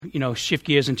shift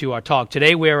gears into our talk.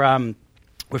 Today we're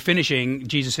finishing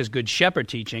Jesus' Good Shepherd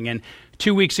teaching, and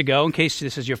 2 weeks ago, in case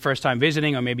this is your first time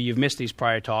visiting or maybe you've missed these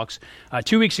prior talks,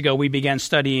 2 weeks ago we began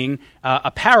studying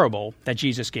a parable that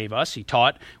Jesus gave us. He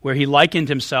taught where he likened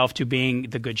himself to being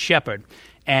the Good Shepherd,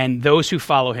 and those who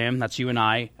follow him, that's you and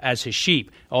I, as his sheep.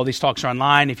 All these talks are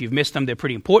online. If you've missed them, they're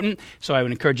pretty important, so I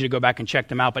would encourage you to go back and check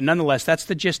them out. But nonetheless, that's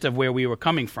the gist of where we were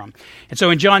coming from. And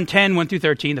so in John 10, 1 through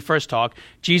 13, the first talk,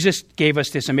 Jesus gave us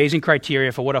this amazing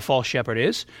criteria for what a false shepherd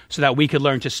is so that we could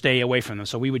learn to stay away from them.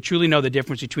 So we would truly know the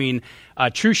difference between a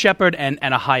true shepherd and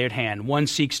a hired hand. One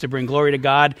seeks to bring glory to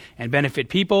God and benefit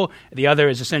people. The other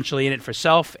is essentially in it for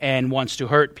self and wants to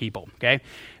hurt people, okay?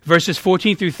 Verses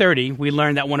 14 through 30, we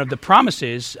learn that one of the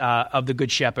promises of the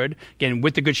Good Shepherd, again,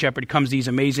 with the Good Shepherd comes these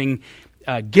amazing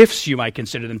gifts, you might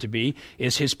consider them to be,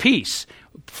 is his peace.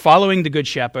 Following the Good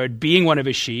Shepherd, being one of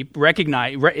his sheep,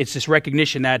 it's this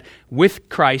recognition that with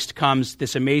Christ comes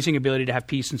this amazing ability to have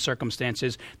peace in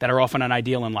circumstances that are often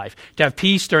unideal in life, to have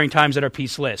peace during times that are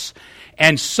peaceless.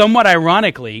 And somewhat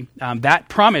ironically, that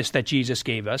promise that Jesus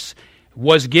gave us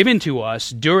was given to us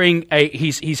during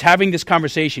he's having this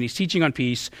conversation, he's teaching on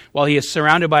peace while he is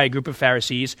surrounded by a group of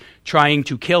Pharisees trying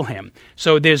to kill him.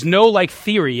 So there's no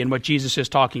theory in what Jesus is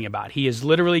talking about. He is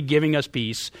literally giving us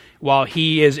peace while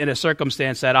he is in a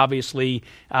circumstance that obviously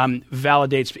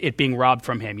validates it being robbed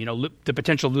from him. The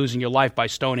potential of losing your life by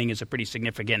stoning is a pretty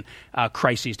significant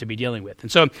crisis to be dealing with. And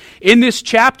so in this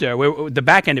chapter, the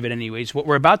back end of it anyways, what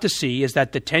we're about to see is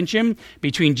that the tension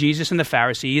between Jesus and the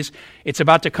Pharisees, it's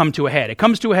about to come to a head. It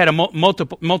comes to a head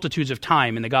multitudes of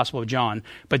time in the Gospel of John,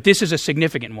 but this is a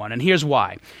significant one, and here's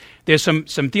why. There's some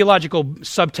theological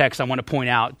subtext I want to point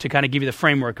out to kind of give you the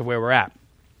framework of where we're at.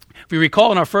 If we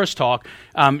recall in our first talk,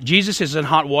 Jesus is in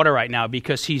hot water right now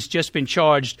because he's just been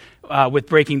charged with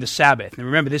breaking the Sabbath. And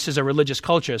remember, this is a religious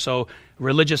culture, so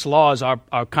religious laws are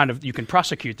kind of, you can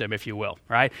prosecute them, if you will,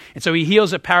 right? And so he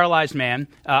heals a paralyzed man,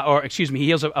 he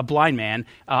heals a blind man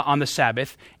on the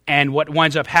Sabbath, and what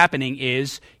winds up happening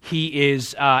is he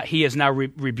is now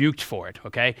rebuked for it,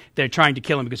 okay? They're trying to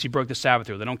kill him because he broke the Sabbath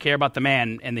rule. They don't care about the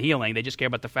man and the healing, they just care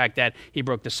about the fact that he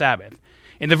broke the Sabbath.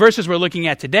 In the verses we're looking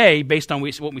at today, based on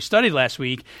what we studied last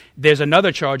week, there's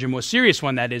another charge, a more serious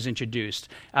one that is introduced.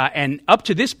 And up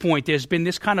to this point, there's been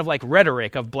this kind of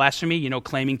rhetoric of blasphemy,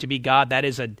 claiming to be God. That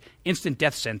is an instant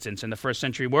death sentence in the first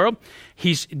century world.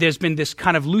 There's been this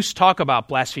kind of loose talk about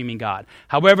blaspheming God.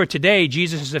 However, today,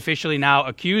 Jesus is officially now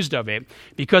accused of it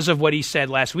because of what he said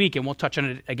last week, and we'll touch on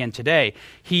it again today.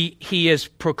 He has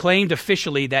proclaimed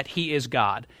officially that he is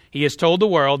God. He has told the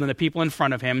world and the people in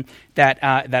front of him that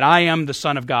I am the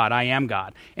Son of God, I am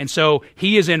God. And so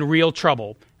he is in real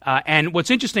trouble. And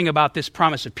what's interesting about this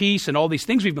promise of peace and all these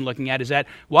things we've been looking at is that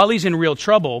while he's in real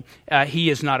trouble, he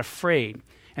is not afraid.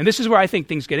 And this is where I think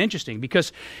things get interesting,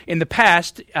 because in the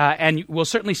past, and we'll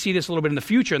certainly see this a little bit in the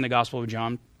future in the Gospel of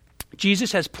John,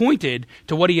 Jesus has pointed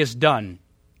to what he has done,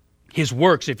 his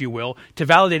works, if you will, to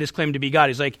validate his claim to be God.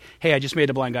 He's like, hey, I just made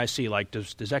a blind guy see.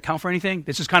 Does that count for anything?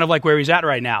 This is kind of where he's at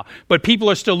right now. But people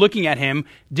are still looking at him,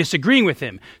 disagreeing with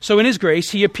him. So in his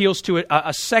grace, he appeals to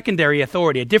a secondary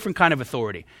authority, a different kind of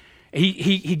authority.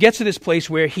 He gets to this place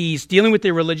where he's dealing with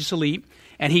the religious elite,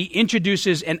 and he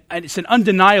introduces, it's an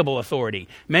undeniable authority,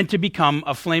 meant to become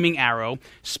a flaming arrow,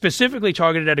 specifically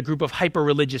targeted at a group of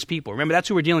hyper-religious people. Remember, that's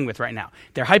who we're dealing with right now.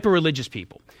 They're hyper-religious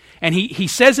people. And he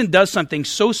says and does something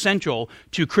so central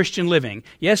to Christian living.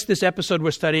 Yes, this episode we're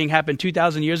studying happened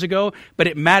 2,000 years ago, but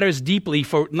it matters deeply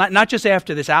for not just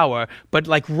after this hour, but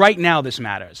right now this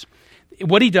matters.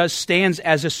 What he does stands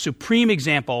as a supreme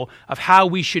example of how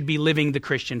we should be living the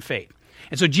Christian faith.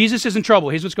 And so Jesus is in trouble.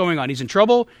 Here's what's going on. He's in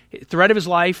trouble, threat of his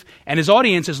life, and his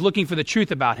audience is looking for the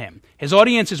truth about him. His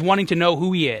audience is wanting to know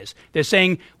who he is. They're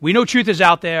saying, we know truth is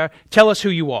out there. Tell us who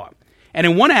you are. And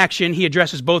in one action, he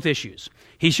addresses both issues.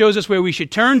 He shows us where we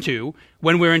should turn to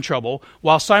when we're in trouble,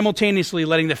 while simultaneously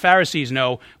letting the Pharisees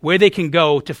know where they can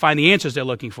go to find the answers they're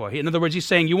looking for. In other words, he's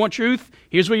saying, you want truth?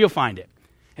 Here's where you'll find it.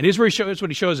 And here's what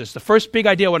he shows us. The first big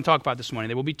idea I want to talk about this morning,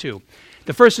 there will be two.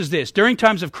 The first is this. During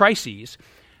times of crises,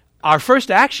 our first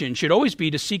action should always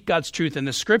be to seek God's truth in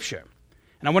the Scripture.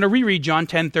 And I want to reread John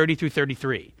 10, 30 through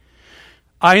 33.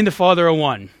 I and the Father are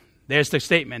one. There's the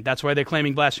statement. That's why they're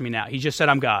claiming blasphemy now. He just said,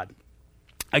 I'm God.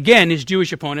 Again, his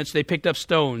Jewish opponents, they picked up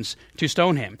stones to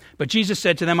stone him. But Jesus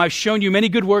said to them, I've shown you many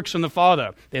good works from the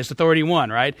Father. There's authority one,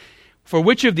 right? For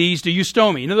which of these do you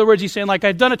stone me? In other words, he's saying,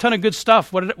 I've done a ton of good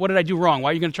stuff. What did I do wrong?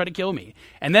 Why are you going to try to kill me?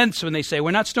 And then so when they say,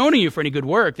 we're not stoning you for any good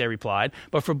work, they replied,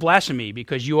 but for blasphemy,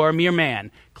 because you are a mere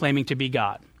man claiming to be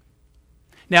God.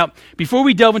 Now, before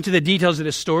we delve into the details of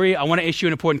this story, I want to issue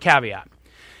an important caveat.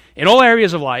 In all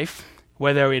areas of life,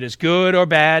 whether it is good or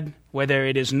bad, whether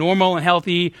it is normal and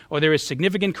healthy or there is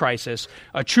significant crisis,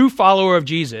 a true follower of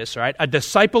Jesus, right, a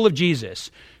disciple of Jesus,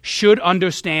 should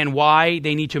understand why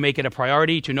they need to make it a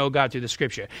priority to know God through the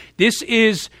Scripture. This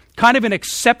is kind of an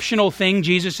exceptional thing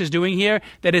Jesus is doing here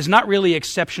that is not really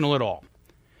exceptional at all.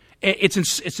 It's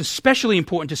especially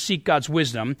important to seek God's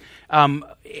wisdom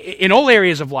in all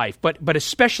areas of life, but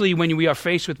especially when we are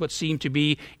faced with what seem to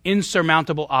be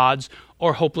insurmountable odds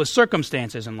or hopeless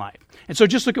circumstances in life. And so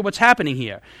just look at what's happening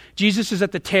here. Jesus is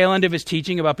at the tail end of his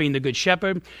teaching about being the good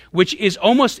shepherd, which is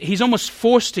he's almost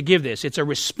forced to give this. It's a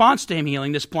response to him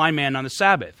healing this blind man on the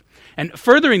Sabbath. And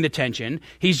furthering the tension,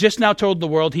 he's just now told the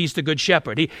world he's the good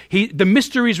shepherd. The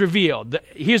mystery is revealed.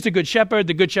 Here's the good shepherd.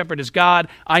 The good shepherd is God.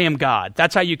 I am God.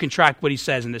 That's how you can track what he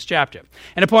says in this chapter.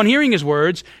 And upon hearing his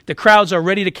words, the crowds are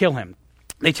ready to kill him.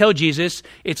 They tell Jesus,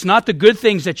 it's not the good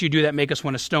things that you do that make us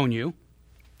want to stone you.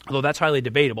 Although that's highly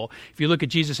debatable. If you look at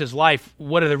Jesus' life,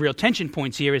 one of the real tension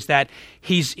points here is that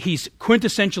he's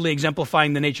quintessentially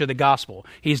exemplifying the nature of the gospel.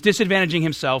 He's disadvantaging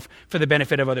himself for the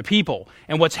benefit of other people.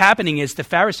 And what's happening is the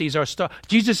Pharisees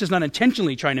Jesus is not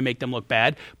intentionally trying to make them look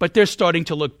bad, but they're starting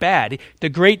to look bad. The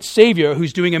great Savior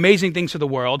who's doing amazing things for the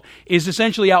world is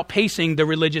essentially outpacing the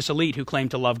religious elite who claim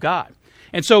to love God.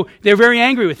 And so they're very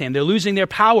angry with him. They're losing their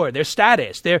power, their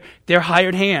status, their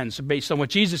hired hands based on what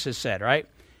Jesus has said, right?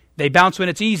 They bounce when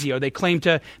it's easy, or they claim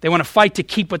they want to fight to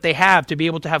keep what they have, to be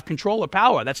able to have control or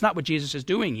power. That's not what Jesus is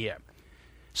doing here.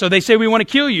 So they say, we want to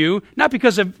kill you, not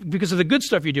because of the good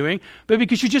stuff you're doing, but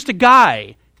because you're just a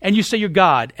guy, and you say you're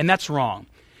God, and that's wrong.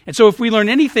 And so if we learn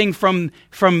anything from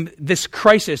this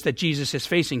crisis that Jesus is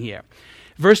facing here,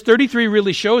 verse 33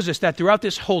 really shows us that throughout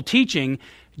this whole teaching,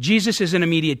 Jesus is in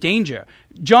immediate danger.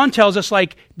 John tells us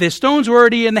the stones were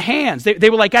already in the hands. They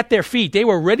were at their feet. They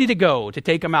were ready to go to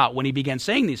take him out when he began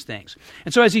saying these things.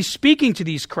 And so as he's speaking to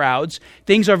these crowds,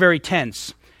 things are very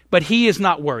tense. But he is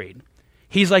not worried.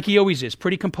 He's like he always is,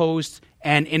 pretty composed.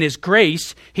 And in his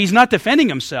grace, he's not defending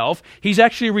himself. He's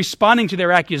actually responding to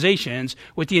their accusations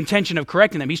with the intention of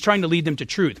correcting them. He's trying to lead them to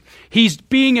truth. He's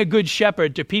being a good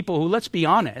shepherd to people who, let's be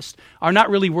honest, are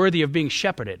not really worthy of being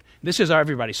shepherded. This is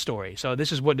everybody's story. So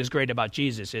this is what is great about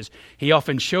Jesus, is he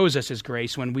often shows us his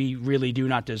grace when we really do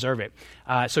not deserve it.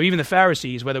 So even the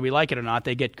Pharisees, whether we like it or not,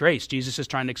 they get grace. Jesus is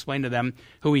trying to explain to them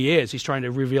who he is. He's trying to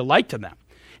reveal light to them.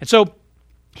 And so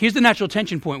here's the natural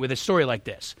tension point with a story like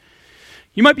this.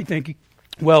 You might be thinking,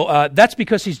 well, that's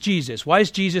because he's Jesus. Why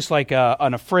is Jesus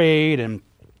unafraid and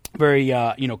very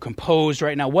composed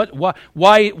right now?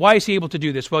 Why is he able to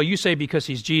do this? Well, you say because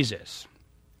he's Jesus.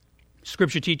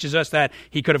 Scripture teaches us that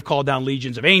he could have called down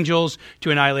legions of angels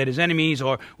to annihilate his enemies,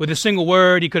 or with a single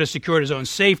word, he could have secured his own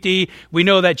safety. We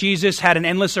know that Jesus had an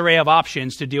endless array of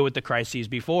options to deal with the crises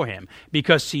before him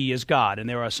because he is God, and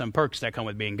there are some perks that come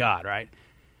with being God, right?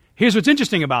 Here's what's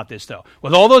interesting about this, though.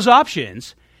 With all those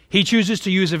options, he chooses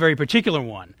to use a very particular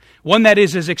one that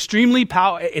is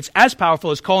it's as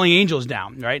powerful as calling angels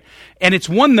down, right? And it's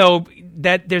one, though,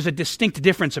 that there's a distinct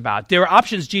difference about. There are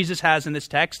options Jesus has in this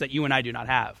text that you and I do not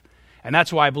have. And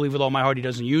that's why I believe with all my heart he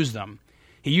doesn't use them.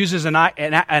 He uses an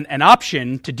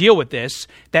option to deal with this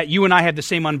that you and I have the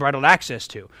same unbridled access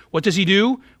to. What does he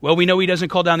do? Well, we know he doesn't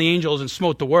call down the angels and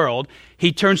smote the world.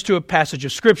 He turns to a passage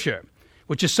of Scripture,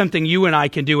 which is something you and I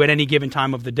can do at any given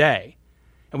time of the day.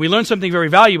 And we learn something very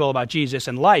valuable about Jesus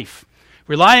and life.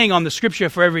 Relying on the Scripture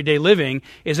for everyday living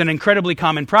is an incredibly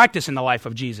common practice in the life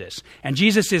of Jesus. And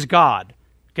Jesus is God.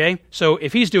 Okay? So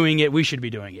if he's doing it, we should be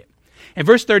doing it. In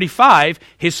verse 35,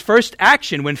 his first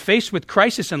action when faced with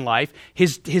crisis in life,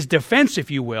 his defense,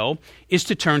 if you will, is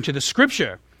to turn to the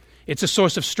Scripture. It's a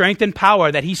source of strength and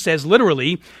power that he says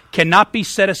literally cannot be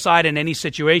set aside in any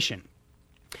situation.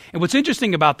 And what's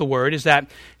interesting about the word is that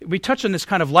we touched on this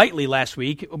kind of lightly last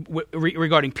week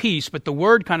regarding peace, but the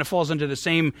word kind of falls into the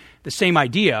same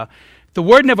idea. The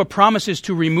word never promises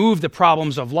to remove the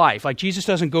problems of life. Like Jesus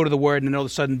doesn't go to the word and then all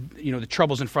of a sudden, the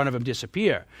troubles in front of him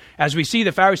disappear. As we see,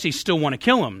 the Pharisees still want to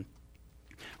kill him.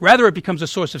 Rather, it becomes a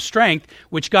source of strength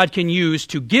which God can use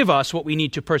to give us what we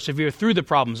need to persevere through the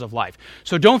problems of life.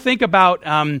 So don't think about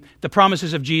the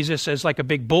promises of Jesus as like a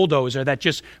big bulldozer that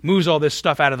just moves all this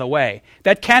stuff out of the way.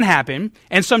 That can happen,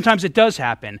 and sometimes it does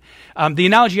happen. The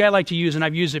analogy I like to use, and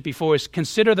I've used it before, is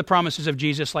consider the promises of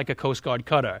Jesus like a Coast Guard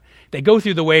cutter. They go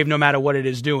through the wave no matter what it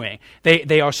is doing.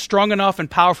 They are strong enough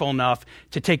and powerful enough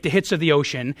to take the hits of the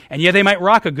ocean, and yeah, they might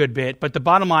rock a good bit, but the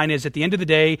bottom line is at the end of the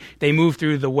day, they move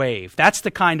through the wave. That's the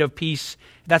kind kind of peace,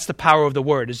 that's the power of the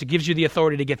word, is it gives you the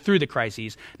authority to get through the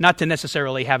crises, not to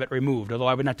necessarily have it removed, although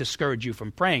I would not discourage you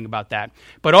from praying about that.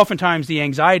 But oftentimes the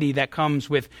anxiety that comes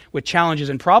with challenges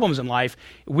and problems in life,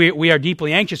 we are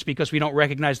deeply anxious because we don't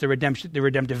recognize the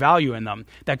redemptive value in them,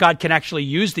 that God can actually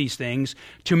use these things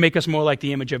to make us more like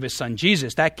the image of his son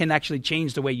Jesus. That can actually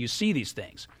change the way you see these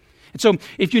things. And so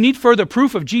if you need further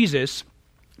proof of Jesus,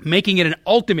 making it an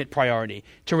ultimate priority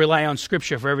to rely on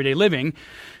Scripture for everyday living,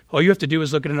 all you have to do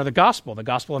is look at another gospel, the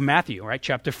Gospel of Matthew, right?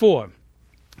 Chapter 4.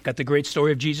 Got the great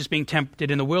story of Jesus being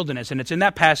tempted in the wilderness. And it's in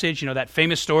that passage, that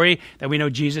famous story that we know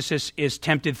Jesus is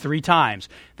tempted 3 times.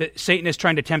 That Satan is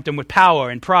trying to tempt him with power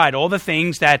and pride, all the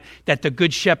things that the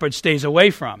good shepherd stays away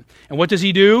from. And what does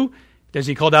he do? Does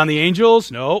he call down the angels?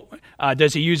 No.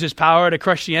 Does he use his power to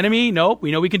crush the enemy? No.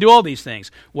 We know we can do all these things.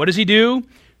 What does he do?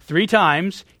 3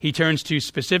 times, he turns to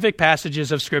specific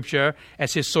passages of Scripture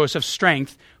as his source of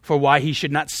strength for why he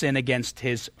should not sin against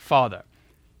his Father.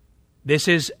 This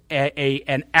is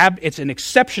it's an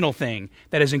exceptional thing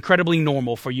that is incredibly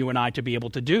normal for you and I to be able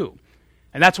to do.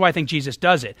 And that's why I think Jesus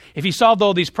does it. If he solved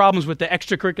all these problems with the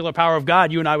extracurricular power of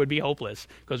God, you and I would be hopeless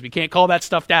because we can't call that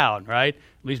stuff down, right?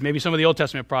 At least maybe some of the Old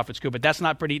Testament prophets could, but that's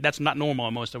not normal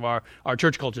in most of our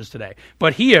church cultures today.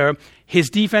 But here, his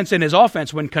defense and his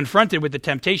offense when confronted with the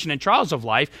temptation and trials of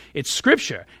life, it's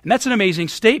Scripture. And that's an amazing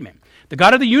statement. The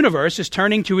God of the universe is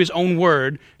turning to his own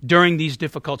word during these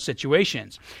difficult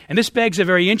situations. And this begs a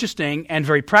very interesting and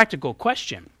very practical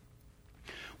question.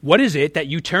 What is it that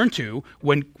you turn to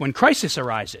when crisis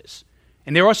arises?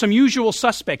 And there are some usual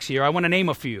suspects here. I want to name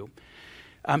a few.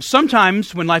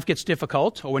 Sometimes when life gets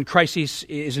difficult or when crisis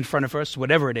is in front of us,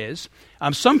 whatever it is,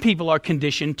 some people are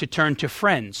conditioned to turn to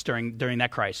friends during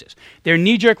that crisis. Their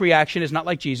knee-jerk reaction is not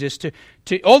like Jesus.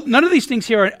 None of these things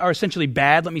here are essentially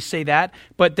bad, let me say that,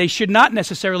 but they should not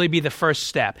necessarily be the first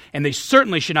step, and they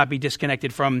certainly should not be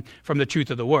disconnected from the truth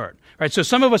of the Word. Right? So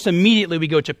some of us immediately we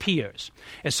go to peers.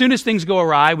 As soon as things go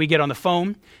awry, we get on the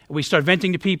phone, we start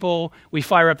venting to people, we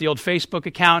fire up the old Facebook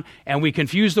account, and we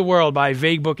confuse the world by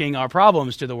vague booking our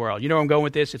problems to the world. You know where I'm going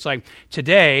with this? It's like,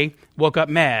 today, woke up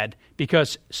mad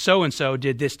because so-and-so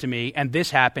did this to me, and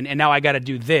this happened, and now I got to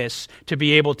do this to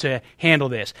be able to handle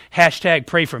this. Hashtag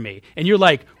pray for me. And you're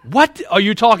like, what are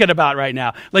you talking about right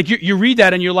now? Like, you read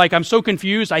that, and you're like, I'm so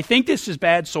confused. I think this is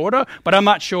bad, sort of, but I'm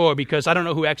not sure because I don't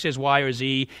know who X is, Y, or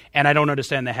Z, and I don't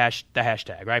understand the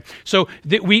hashtag, right? So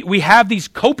we have these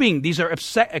these are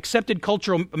accepted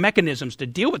cultural mechanisms to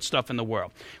deal with stuff in the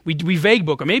world. We vague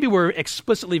book, or maybe we're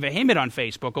explicitly vehement on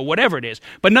Facebook, or whatever it is.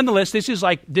 But nonetheless, this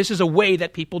is a way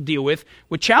that people deal with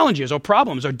challenges or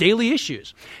problems or daily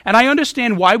issues. And I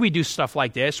understand why we do stuff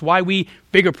like this, why we,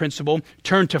 bigger principle,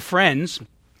 turn to friends,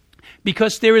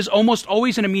 because there is almost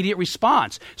always an immediate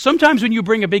response. Sometimes when you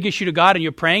bring a big issue to God and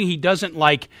you're praying, he doesn't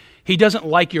like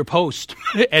your post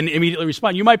and immediately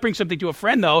respond. You might bring something to a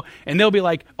friend, though, and they'll be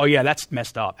like, oh, yeah, that's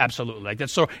messed up. Absolutely. Like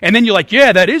that's so. And then you're like,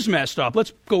 yeah, that is messed up.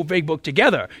 Let's go vague book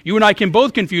together. You and I can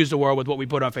both confuse the world with what we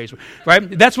put on Facebook, right?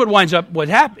 That's what winds up,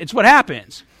 it's what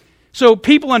happens. So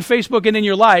people on Facebook and in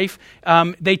your life,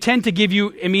 they tend to give you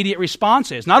immediate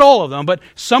responses. Not all of them, but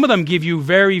some of them give you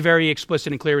very, very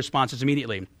explicit and clear responses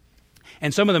immediately.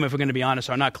 And some of them, if we're going to be honest,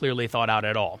 are not clearly thought out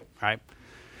at all, right?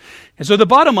 And so the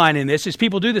bottom line in this is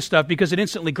people do this stuff because it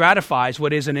instantly gratifies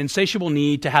what is an insatiable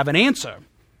need to have an answer.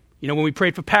 You know, when we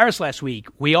prayed for Paris last week,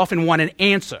 we often want an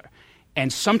answer.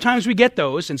 And sometimes we get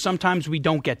those, and sometimes we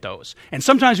don't get those. And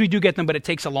sometimes we do get them, but it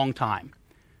takes a long time.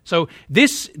 So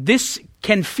this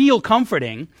can feel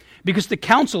comforting because the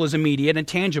counsel is immediate and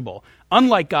tangible.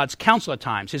 Unlike God's counsel at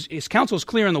times. His counsel is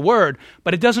clear in the Word,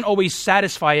 but it doesn't always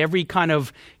satisfy every kind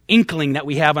of inkling that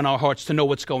we have in our hearts to know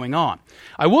what's going on.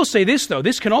 I will say this, though.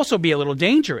 This can also be a little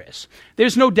dangerous.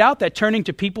 There's no doubt that turning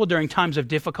to people during times of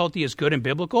difficulty is good and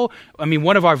biblical. I mean,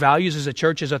 one of our values as a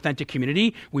church is authentic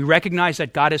community. We recognize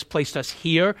that God has placed us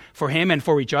here for Him and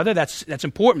for each other. That's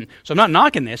important. So I'm not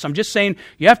knocking this. I'm just saying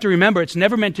you have to remember it's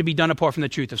never meant to be done apart from the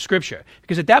truth of Scripture.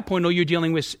 Because at that point, all you're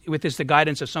dealing with is the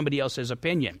guidance of somebody else's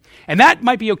opinion. And that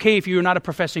might be okay if you're not a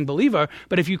professing believer,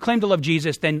 but if you claim to love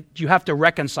Jesus, then you have to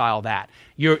reconcile that.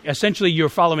 You're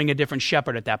following a different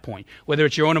shepherd at that point, whether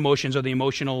it's your own emotions or the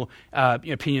emotional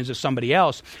opinions of somebody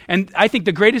else. And I think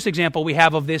the greatest example we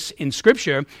have of this in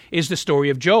Scripture is the story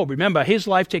of Job. Remember, his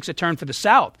life takes a turn for the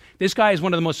south. This guy is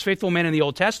one of the most faithful men in the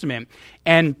Old Testament,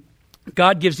 and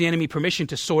God gives the enemy permission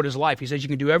to sort his life. He says you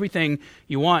can do everything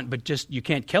you want, but just you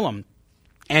can't kill him.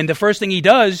 And the first thing he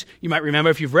does, you might remember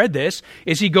if you've read this,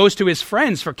 is he goes to his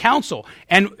friends for counsel.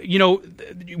 And,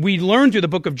 we learned through the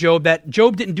book of Job that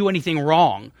Job didn't do anything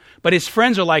wrong. But his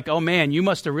friends are like, oh man, you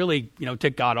must have really,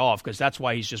 ticked God off because that's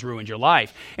why he's just ruined your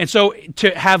life. And so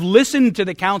to have listened to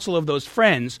the counsel of those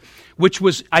friends, which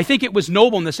was, I think it was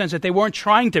noble in the sense that they weren't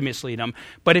trying to mislead him.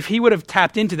 But if he would have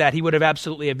tapped into that, he would have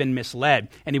absolutely have been misled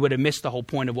and he would have missed the whole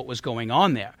point of what was going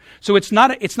on there. So it's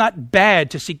not bad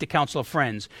to seek the counsel of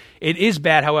friends. It is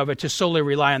bad, however, to solely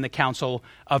rely on the counsel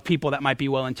of people that might be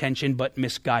well-intentioned but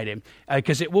misguided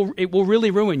because it will really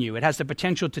ruin you. It has the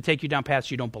potential to take you down paths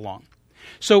you don't belong.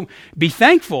 So be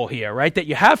thankful here, right, that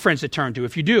you have friends to turn to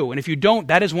if you do. And if you don't,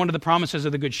 that is one of the promises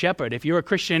of the Good Shepherd. If you're a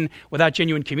Christian without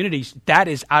genuine communities, that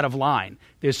is out of line.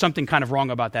 There's something kind of wrong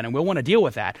about that, and we'll want to deal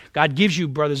with that. God gives you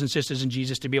brothers and sisters in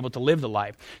Jesus to be able to live the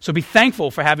life. So be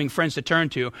thankful for having friends to turn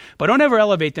to, but don't ever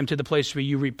elevate them to the place where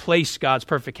you replace God's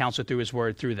perfect counsel through his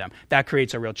word through them. That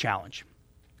creates a real challenge.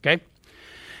 Okay?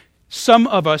 Some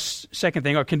of us, second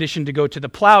thing, are conditioned to go to the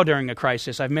plow during a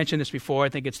crisis. I've mentioned this before. I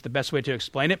think it's the best way to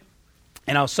explain it.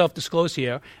 And I'll self-disclose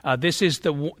here. This is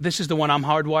the one I'm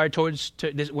hardwired towards.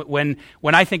 When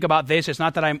I think about this, it's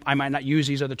not that I might not use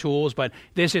these other tools, but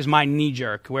this is my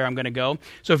knee-jerk where I'm going to go.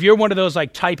 So if you're one of those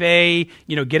like type A,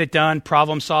 get it done,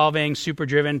 problem-solving,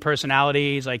 super-driven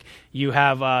personalities, like you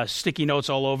have sticky notes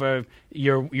all over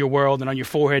your world and on your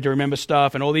forehead to remember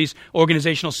stuff and all these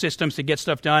organizational systems to get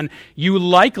stuff done, you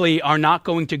likely are not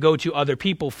going to go to other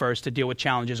people first to deal with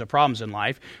challenges or problems in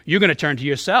life. You're going to turn to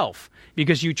yourself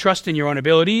because you trust in your own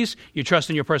abilities, you trust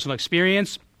in your personal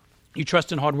experience, you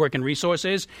trust in hard work and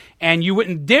resources, and you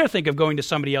wouldn't dare think of going to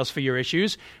somebody else for your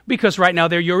issues because right now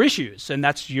they're your issues, and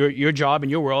that's your job in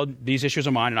your world. These issues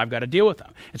are mine, and I've got to deal with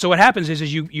them. And so what happens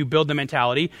is you build the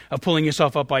mentality of pulling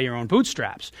yourself up by your own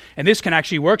bootstraps. And this can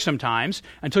actually work sometimes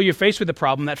until you're faced with a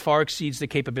problem that far exceeds the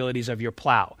capabilities of your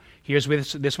plow. Here's where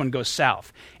this one goes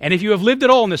south. And if you have lived at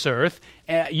all on this earth,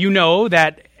 you know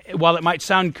that while it might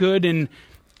sound good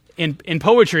in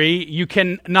poetry, you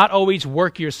can not always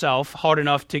work yourself hard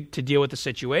enough to deal with the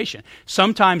situation.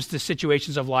 Sometimes the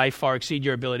situations of life far exceed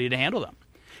your ability to handle them.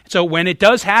 So when it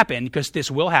does happen, because this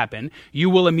will happen, you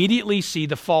will immediately see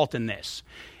the fault in this.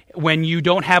 When you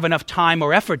don't have enough time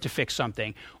or effort to fix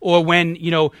something, or when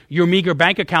your meager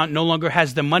bank account no longer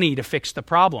has the money to fix the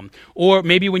problem, or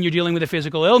maybe when you're dealing with a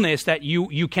physical illness that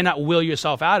you cannot will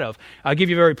yourself out of. I'll give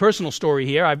you a very personal story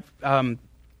here.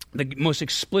 The most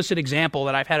explicit example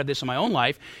that I've had of this in my own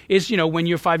life is, when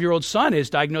your 5-year-old son is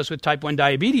diagnosed with type 1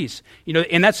 diabetes.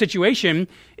 In that situation,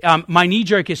 my knee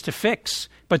jerk is to fix.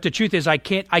 But the truth is I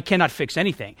cannot fix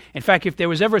anything. In fact, if there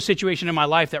was ever a situation in my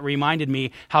life that reminded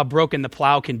me how broken the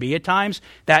plow can be at times,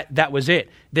 that was it.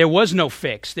 There was no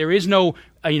fix. There is no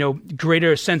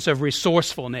greater sense of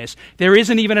resourcefulness. There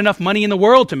isn't even enough money in the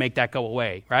world to make that go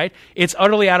away, right? It's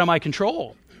utterly out of my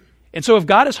control. And so if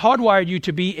God has hardwired you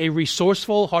to be a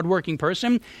resourceful, hardworking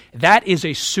person, that is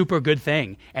a super good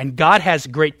thing. And God has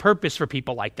great purpose for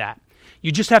people like that.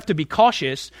 You just have to be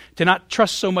cautious to not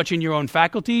trust so much in your own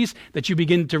faculties that you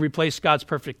begin to replace God's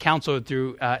perfect counsel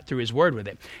through his word with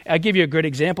it. I'll give you a good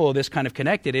example of this kind of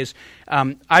connected is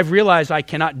I've realized I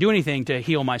cannot do anything to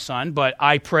heal my son, but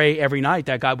I pray every night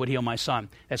that God would heal my son.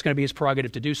 That's going to be his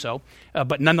prerogative to do so.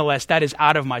 But nonetheless, that is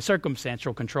out of my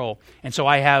circumstantial control. And so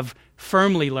I have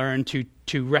firmly learned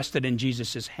to rest it in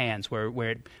Jesus' hands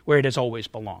where it has always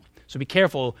belonged. So be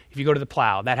careful if you go to the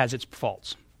plow. That has its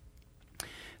faults.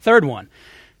 Third one,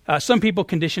 some people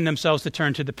condition themselves to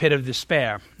turn to the pit of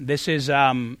despair. This is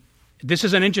an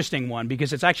interesting one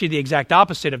because it's actually the exact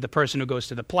opposite of the person who goes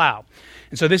to the plow.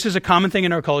 And so this is a common thing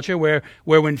in our culture where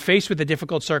when faced with a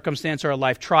difficult circumstance or a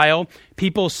life trial,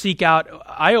 people seek out,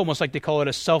 I almost like to call it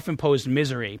a self-imposed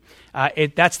misery.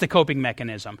 That's the coping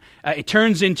mechanism. It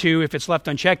turns into, if it's left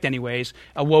unchecked anyways,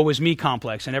 a woe is me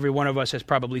complex. And every one of us has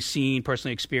probably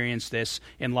personally experienced this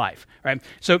in life, right?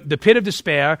 So the pit of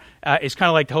despair is kind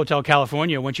of like the Hotel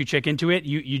California. Once you check into it,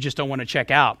 you just don't want to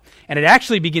check out. And it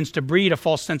actually begins to breed a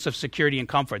false sense of security and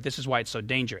comfort. This is why it's so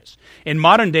dangerous. In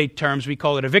modern day terms, we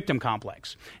call it a victim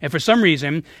complex. And for some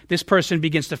reason, this person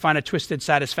begins to find a twisted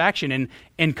satisfaction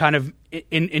in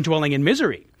dwelling in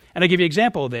misery. And I'll give you an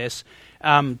example of this.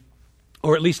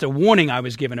 Or at least a warning I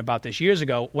was given about this years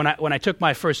ago. When I took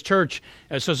my first church,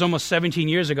 so it was almost 17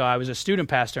 years ago, I was a student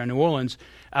pastor in New Orleans.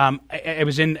 I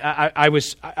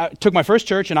took my first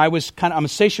church, and I'm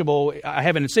insatiable. I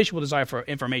have an insatiable desire for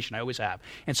information. I always have.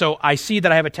 And so I see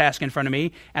that I have a task in front of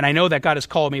me, and I know that God has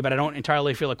called me, but I don't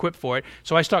entirely feel equipped for it.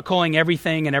 So I start calling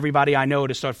everything and everybody I know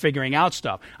to start figuring out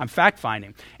stuff. I'm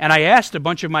fact-finding. And I asked a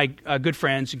bunch of my good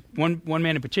friends, one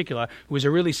man in particular, who was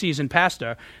a really seasoned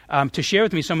pastor, to share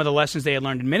with me some of the lessons they they had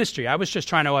learned in ministry. I was just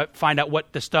trying to find out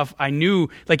what the stuff I knew.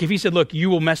 Like if he said, look, you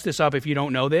will mess this up if you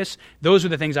don't know this, those were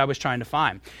the things I was trying to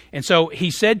find. And so he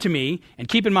said to me, and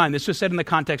keep in mind, this was said in the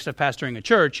context of pastoring a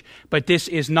church, but this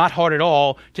is not hard at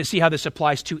all to see how this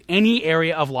applies to any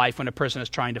area of life when a person is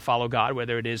trying to follow God,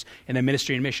 whether it is in the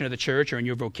ministry and mission of the church or in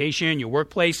your vocation, your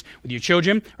workplace, with your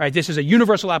children. All right, this is a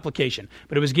universal application,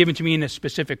 but it was given to me in a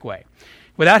specific way.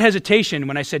 Without hesitation,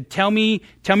 when I said, tell me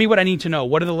what I need to know.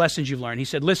 What are the lessons you've learned? He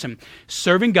said, listen,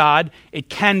 serving God, it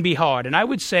can be hard. And I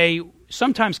would say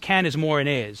sometimes can is more than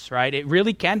is, right? It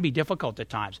really can be difficult at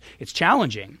times. It's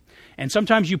challenging. And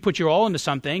sometimes you put your all into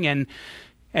something and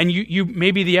you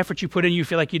maybe the effort you put in, you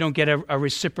feel like you don't get a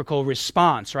reciprocal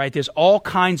response, right? There's all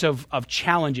kinds of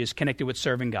challenges connected with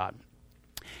serving God.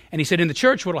 And he said, in the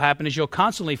church, what will happen is you'll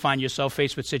constantly find yourself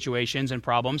faced with situations and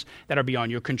problems that are beyond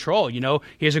your control. You know,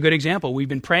 here's a good example. We've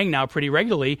been praying now pretty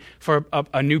regularly for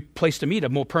a new place to meet, a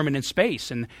more permanent space.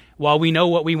 And while we know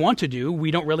what we want to do,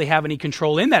 we don't really have any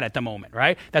control in that at the moment,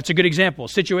 right? That's a good example.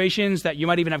 Situations that you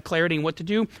might even have clarity in what to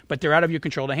do, but they're out of your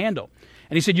control to handle.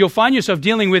 And he said, you'll find yourself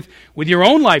dealing with your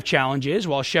own life challenges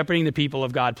while shepherding the people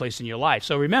of God placed in your life.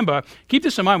 So remember, keep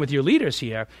this in mind with your leaders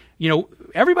here. You know,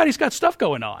 everybody's got stuff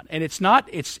going on. And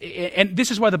and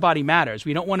this is why the body matters.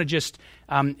 We don't want to just,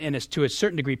 to a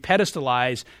certain degree,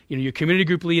 pedestalize, your community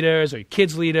group leaders or your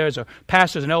kids leaders or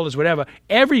pastors and elders, whatever.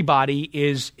 Everybody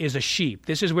is a sheep.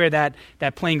 This is where that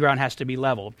playing ground has to be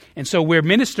leveled. And so we're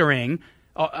ministering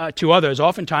to others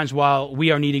oftentimes while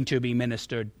we are needing to be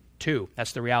ministered to.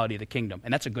 That's the reality of the kingdom,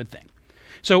 and that's a good thing.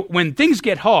 So when things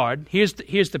get hard, here's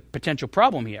the potential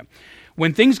problem here.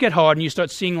 When things get hard and you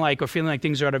start seeing like or feeling like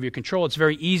things are out of your control, it's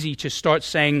very easy to start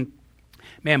saying,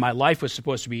 man, my life was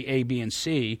supposed to be A, B, and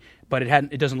C, but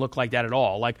it doesn't look like that at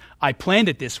all. Like I planned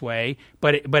it this way,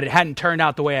 but it hadn't turned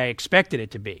out the way I expected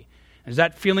it to be. Does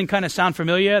that feeling kind of sound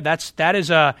familiar? That's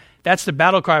the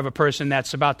battle cry of a person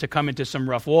that's about to come into some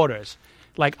rough waters.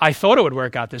 Like I thought it would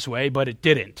work out this way, but it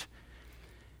didn't.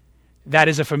 That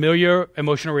is a familiar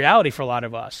emotional reality for a lot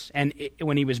of us. And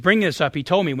when he was bringing this up, he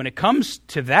told me when it comes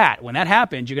to that, when that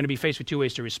happens, you're going to be faced with two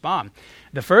ways to respond.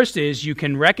 The first is you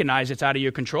can recognize it's out of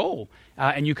your control,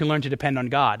 and you can learn to depend on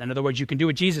God. In other words, you can do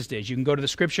what Jesus did. You can go to the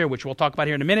scripture, which we'll talk about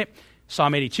here in a minute,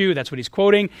 Psalm 82, that's what he's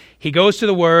quoting. He goes to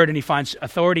the word and he finds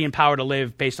authority and power to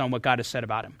live based on what God has said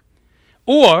about him.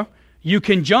 Or you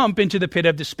can jump into the pit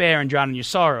of despair and drown in your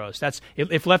sorrows. That's,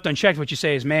 if left unchecked, what you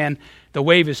say is, man, the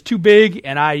wave is too big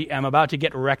and I am about to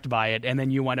get wrecked by it, and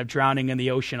then you wind up drowning in the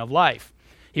ocean of life.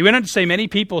 He went on to say many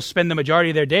people spend the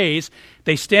majority of their days,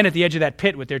 they stand at the edge of that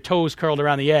pit with their toes curled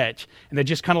around the edge, and they're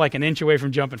just kind of like an inch away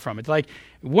from jumping from it. It's like,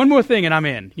 one more thing and I'm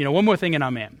in. One more thing and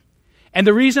I'm in. And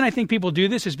the reason I think people do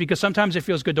this is because sometimes it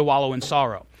feels good to wallow in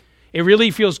sorrow. It really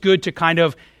feels good to kind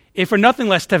of, if for nothing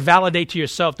less, to validate to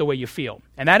yourself the way you feel.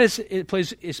 And that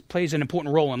plays an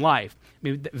important role in life. I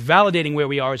mean, validating where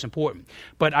we are is important.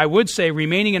 But I would say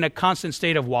remaining in a constant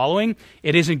state of wallowing,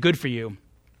 it isn't good for you.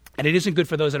 And it isn't good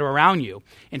for those that are around you.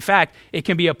 In fact, it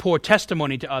can be a poor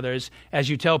testimony to others as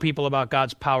you tell people about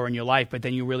God's power in your life, but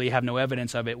then you really have no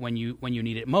evidence of it when you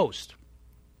need it most.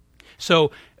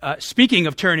 So speaking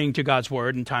of turning to God's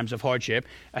word in times of hardship,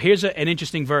 here's an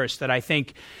interesting verse that I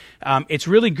think it's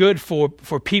really good for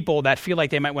people that feel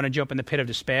like they might want to jump in the pit of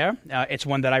despair. It's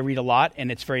one that I read a lot,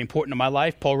 and it's very important in my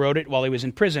life. Paul wrote it while he was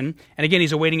in prison, and again,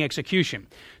 he's awaiting execution.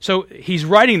 So he's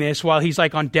writing this while he's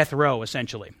like on death row,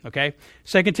 essentially. Okay,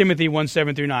 2 Timothy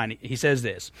 1:7-9, he says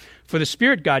this, "For the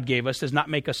Spirit God gave us does not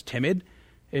make us timid,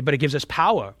 but it gives us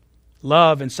power,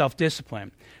 love, and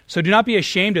self-discipline. So do not be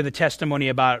ashamed of the testimony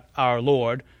about our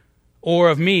Lord or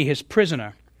of me, his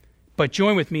prisoner, but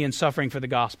join with me in suffering for the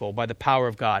gospel by the power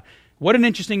of God." What an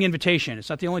interesting invitation. It's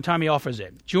not the only time he offers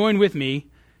it. Join with me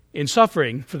in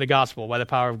suffering for the gospel by the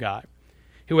power of God,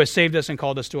 who has saved us and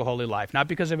called us to a holy life, not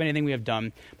because of anything we have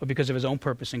done, but because of his own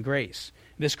purpose and grace.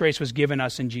 This grace was given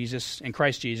us in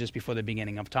Christ Jesus before the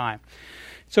beginning of time.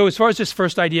 So as far as this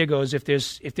first idea goes, if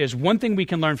there's one thing we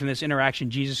can learn from this interaction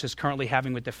Jesus is currently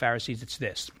having with the Pharisees, it's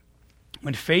this.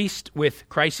 When faced with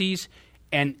crises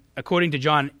and, according to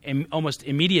John, almost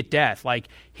immediate death, like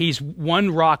he's one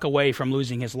rock away from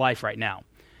losing his life right now.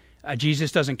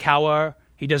 Jesus doesn't cower,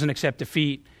 he doesn't accept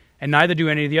defeat, and neither do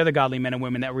any of the other godly men and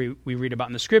women that we read about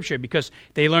in the Scripture, because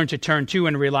they learn to turn to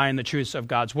and rely on the truths of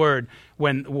God's Word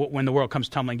when the world comes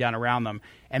tumbling down around them.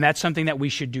 And that's something that we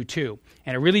should do too.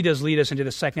 And it really does lead us into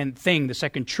the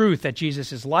second truth that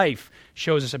Jesus' life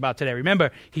shows us about today.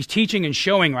 Remember, he's teaching and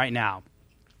showing right now.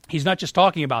 He's not just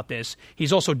talking about this,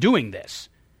 he's also doing this.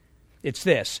 It's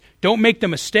this: don't make the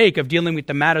mistake of dealing with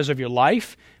the matters of your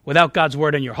life without God's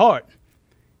word in your heart.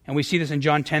 And we see this in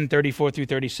John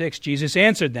 10:34-36. Jesus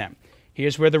answered them,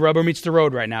 Here's where the rubber meets the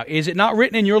road right now. Is it not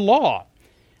written in your law,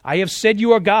 I have said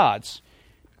you are gods?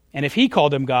 And if he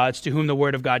called them gods, to whom the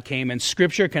word of God came, and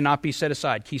Scripture cannot be set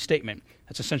aside. Key statement.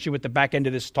 That's essentially what the back end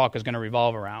of this talk is going to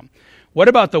revolve around. What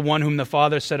about the one whom the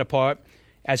Father set apart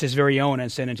as his very own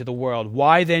and sent into the world?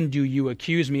 Why then do you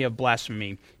accuse me of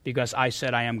blasphemy? Because I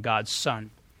said I am God's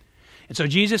son. And so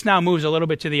Jesus now moves a little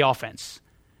bit to the offense.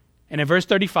 And in verse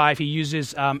 35, he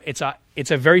uses,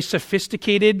 it's a very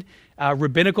sophisticated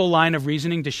rabbinical line of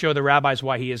reasoning to show the rabbis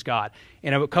why he is God.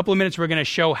 In a couple of minutes, we're going to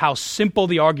show how simple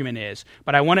the argument is,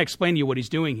 but I want to explain to you what he's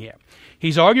doing here.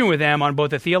 He's arguing with them on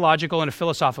both a theological and a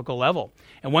philosophical level.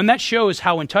 And one that shows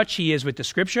how in touch he is with the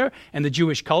Scripture and the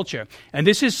Jewish culture. And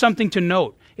this is something to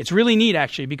note. It's really neat,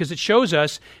 actually, because it shows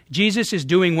us Jesus is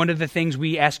doing one of the things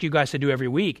we ask you guys to do every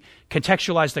week,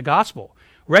 contextualize the gospel.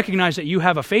 Recognize that you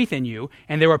have a faith in you,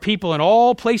 and there are people in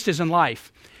all places in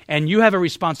life, and you have a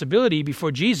responsibility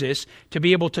before Jesus to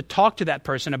be able to talk to that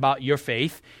person about your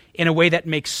faith in a way that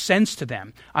makes sense to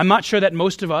them. I'm not sure that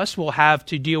most of us will have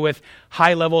to deal with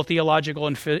high-level theological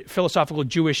and philosophical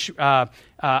Jewish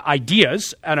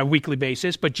ideas on a weekly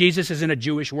basis, but Jesus is in a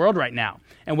Jewish world right now,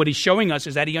 and what he's showing us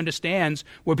is that he understands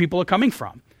where people are coming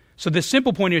from. So the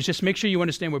simple point here is just make sure you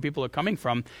understand where people are coming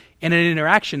from in an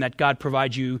interaction that God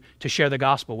provides you to share the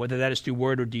gospel, whether that is through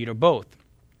word or deed or both.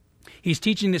 He's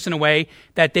teaching this in a way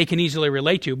that they can easily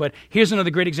relate to. But here's another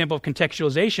great example of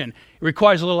contextualization. It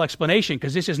requires a little explanation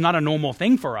because this is not a normal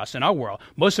thing for us in our world.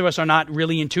 Most of us are not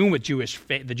really in tune with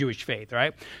the Jewish faith,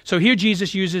 right? So here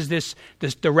Jesus uses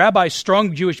the rabbi's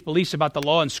strong Jewish beliefs about the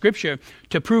law and Scripture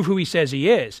to prove who he says he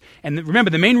is. And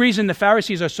remember, the main reason the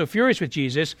Pharisees are so furious with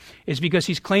Jesus is because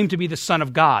he's claimed to be the Son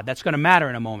of God. That's going to matter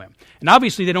in a moment. And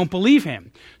obviously they don't believe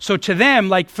him. So to them,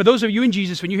 like for those of you in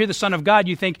Jesus, when you hear the Son of God,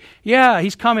 you think, yeah,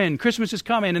 he's coming, Christmas is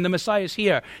coming, and the Messiah is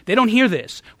here. They don't hear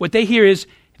this. What they hear is,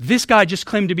 this guy just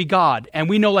claimed to be God, and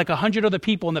we know like 100 other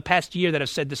people in the past year that have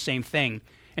said the same thing.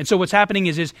 And so what's happening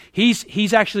is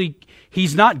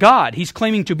he's not God. He's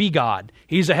claiming to be God.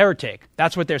 He's a heretic.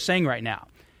 That's what they're saying right now.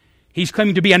 He's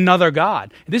claiming to be another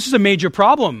God. This is a major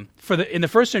problem in the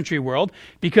first century world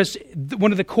because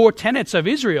one of the core tenets of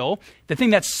Israel, the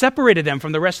thing that separated them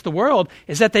from the rest of the world,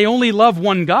 is that they only love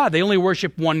one God. They only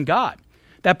worship one God.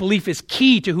 That belief is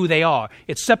key to who they are.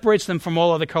 It separates them from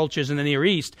all other cultures in the Near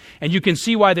East. And you can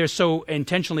see why they're so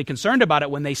intentionally concerned about it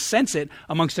when they sense it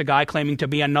amongst a guy claiming to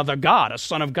be another God, a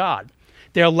son of God.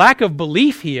 Their lack of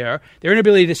belief here, their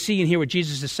inability to see and hear what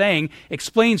Jesus is saying,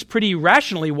 explains pretty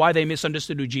rationally why they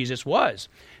misunderstood who Jesus was.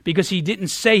 Because he didn't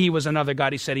say he was another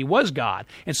God, he said he was God.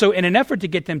 And so in an effort to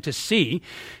get them to see,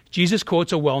 Jesus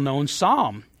quotes a well-known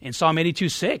psalm in Psalm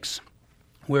 82:6.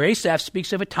 Where Asaph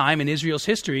speaks of a time in Israel's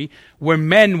history where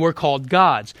men were called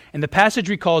gods. And the passage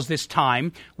recalls this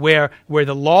time where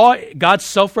the law, God's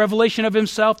self-revelation of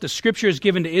himself, the Scripture is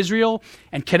given to Israel,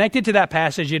 and connected to that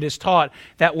passage it is taught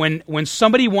that when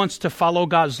somebody wants to follow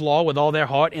God's law with all their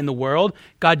heart in the world,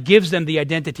 God gives them the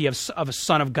identity of a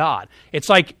son of God. It's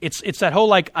like it's that whole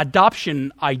like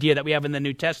adoption idea that we have in the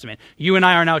New Testament. You and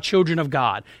I are now children of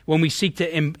God when we seek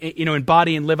to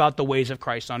embody and live out the ways of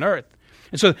Christ on earth.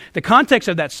 And so the context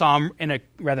of that psalm, in a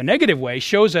rather negative way,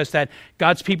 shows us that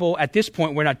God's people at this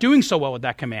point were not doing so well with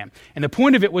that command. And the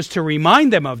point of it was to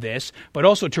remind them of this, but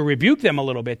also to rebuke them a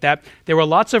little bit, that there were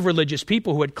lots of religious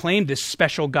people who had claimed this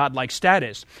special godlike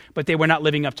status, but they were not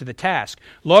living up to the task,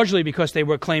 largely because they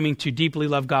were claiming to deeply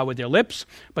love God with their lips,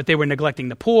 but they were neglecting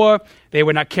the poor, they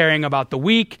were not caring about the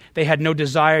weak, they had no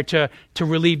desire to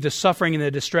relieve the suffering and the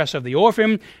distress of the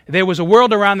orphan. There was a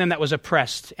world around them that was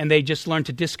oppressed, and they just learned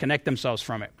to disconnect themselves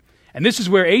from it. And this is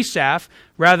where Asaph,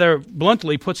 rather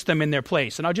bluntly, puts them in their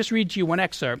place. And I'll just read to you one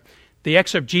excerpt. The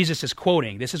excerpt Jesus is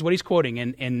quoting. This is what he's quoting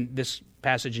in this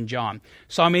passage in John.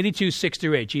 Psalm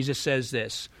 82:6-8. Jesus says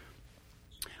this,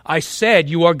 I said,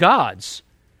 you are gods.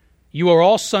 You are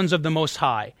all sons of the Most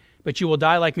High, but you will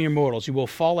die like mere mortals. You will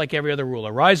fall like every other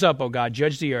ruler. Rise up, O God,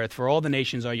 judge the earth, for all the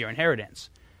nations are your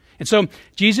inheritance. And so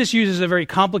Jesus uses a very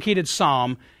complicated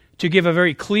psalm to give a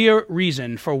very clear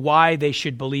reason for why they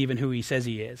should believe in who he says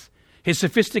he is. His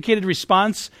sophisticated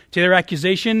response to their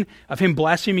accusation of him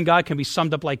blaspheming God can be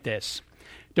summed up like this.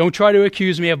 Don't try to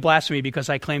accuse me of blasphemy because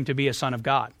I claim to be a son of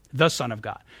God, the Son of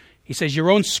God. He says your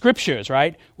own scriptures,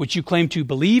 right, which you claim to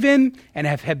believe in and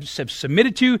have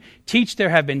submitted to, teach there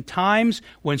have been times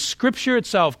when Scripture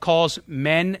itself calls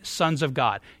men sons of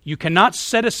God. You cannot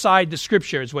set aside the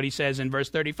Scripture, is what he says in verse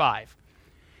 35.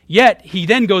 Yet, he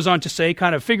then goes on to say,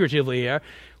 kind of figuratively here,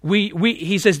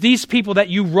 he says, these people that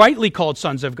you rightly called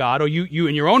sons of God, or you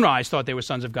in your own eyes thought they were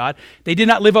sons of God, they did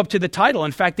not live up to the title.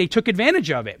 In fact, they took advantage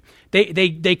of it.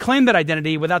 They claimed that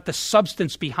identity without the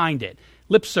substance behind it,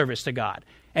 lip service to God.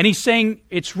 And he's saying,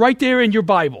 it's right there in your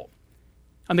Bible.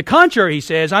 On the contrary, he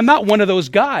says, I'm not one of those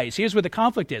guys. Here's where the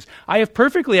conflict is. I have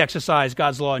perfectly exercised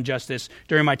God's law and justice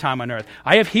during my time on earth.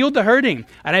 I have healed the hurting,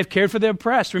 and I have cared for the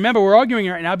oppressed. Remember, we're arguing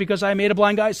right now because I made a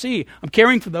blind guy see. I'm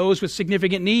caring for those with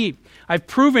significant need. I've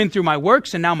proven through my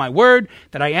works and now my word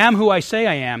that I am who I say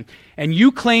I am. And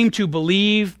you claim to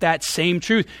believe that same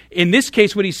truth. In this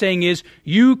case, what he's saying is,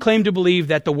 you claim to believe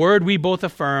that the word we both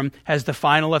affirm has the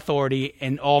final authority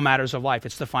in all matters of life.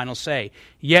 It's the final say.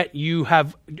 Yet you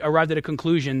have arrived at a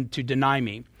conclusion to deny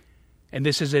me. And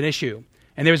this is an issue.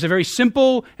 And there's a very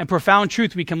simple and profound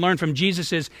truth we can learn from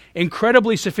Jesus'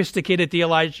 incredibly sophisticated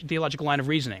theological line of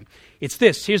reasoning. It's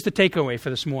this. Here's the takeaway for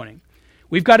this morning.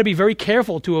 We've got to be very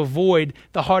careful to avoid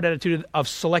the hard attitude of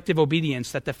selective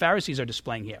obedience that the Pharisees are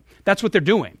displaying here. That's what they're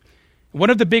doing. One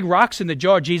of the big rocks in the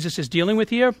jar Jesus is dealing with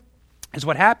here is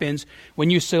what happens when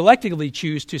you selectively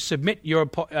choose to submit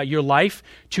your life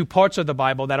to parts of the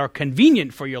Bible that are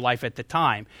convenient for your life at the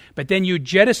time, but then you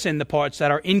jettison the parts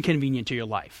that are inconvenient to your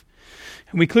life.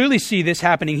 And we clearly see this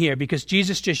happening here because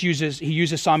Jesus just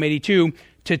uses Psalm 82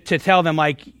 to tell them,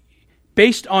 like,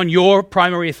 based on your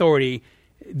primary authority,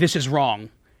 this is wrong.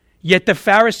 Yet the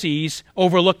Pharisees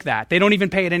overlook that. They don't even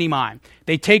pay it any mind.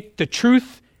 They take the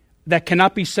truth that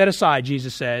cannot be set aside,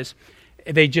 Jesus says.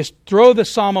 They just throw the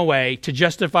psalm away to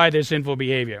justify their sinful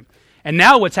behavior. And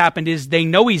now what's happened is they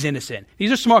know he's innocent.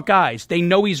 These are smart guys. They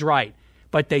know he's right,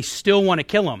 but they still want to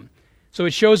kill him. So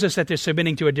it shows us that they're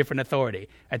submitting to a different authority.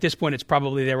 At this point, it's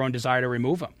probably their own desire to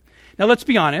remove him. Now, let's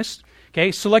be honest.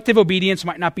 Okay, selective obedience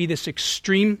might not be this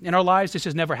extreme in our lives. This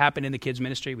has never happened in the kids'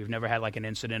 ministry. We've never had like an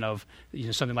incident of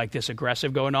something like this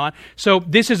aggressive going on. So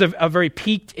this is a very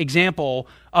peaked example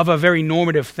of a very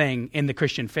normative thing in the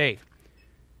Christian faith.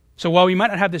 So while we might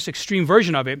not have this extreme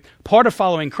version of it, part of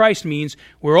following Christ means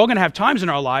we're all going to have times in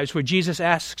our lives where Jesus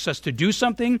asks us to do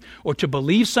something or to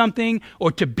believe something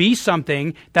or to be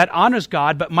something that honors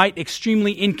God but might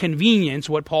extremely inconvenience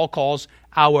what Paul calls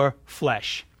our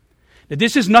flesh. Now,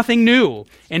 this is nothing new.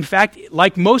 In fact,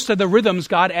 like most of the rhythms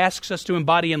God asks us to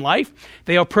embody in life,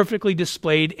 they are perfectly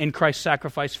displayed in Christ's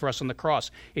sacrifice for us on the cross.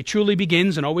 It truly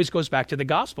begins and always goes back to the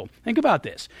gospel. Think about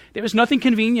this. There is nothing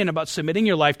convenient about submitting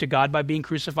your life to God by being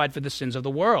crucified for the sins of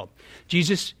the world.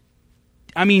 Jesus,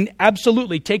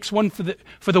 absolutely takes one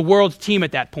for the world's team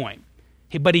at that point.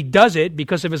 But he does it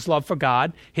because of his love for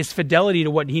God, his fidelity to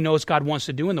what he knows God wants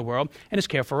to do in the world, and his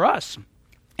care for us.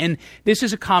 And this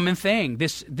is a common thing,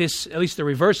 this at least the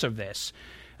reverse of this.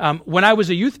 When I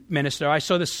was a youth minister, I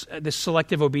saw this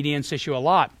selective obedience issue a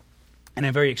lot, and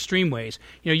in very extreme ways.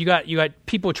 You got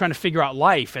people trying to figure out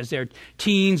life as they're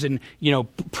teens and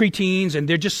preteens, and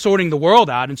they're just sorting the world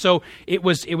out. And so it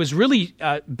was really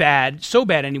bad, so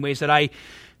bad anyways, that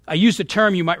I used a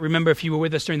term you might remember if you were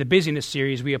with us during the busyness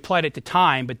series. We applied it to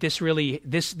time, but this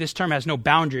term has no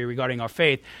boundary regarding our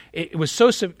faith. It was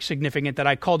so significant that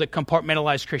I called it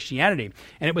compartmentalized Christianity.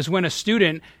 And it was when a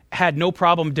student had no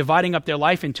problem dividing up their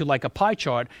life into like a pie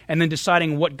chart and then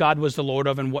deciding what God was the Lord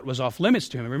of and what was off limits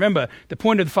to him. And remember, the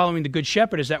point of following the Good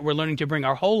Shepherd is that we're learning to bring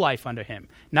our whole life under him,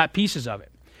 not pieces of it.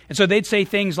 And so they'd say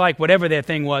things like, whatever their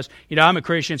thing was, I'm a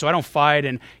Christian, so I don't fight,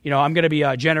 and, I'm going to be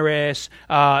generous,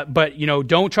 but,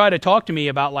 don't try to talk to me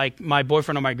about, like, my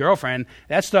boyfriend or my girlfriend.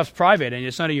 That stuff's private, and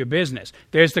it's none of your business.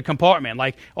 There's the compartment.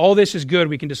 Like, all this is good,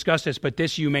 we can discuss this, but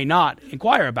this you may not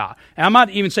inquire about. And I'm not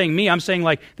even saying me, I'm saying,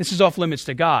 like, this is off limits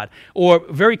to God. Or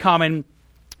very common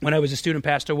when I was a student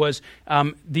pastor was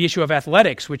the issue of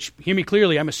athletics, which, hear me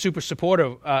clearly, I'm a super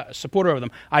supporter of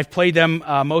them. I've played them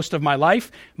most of my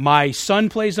life. My son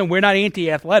plays them. We're not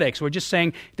anti-athletics. We're just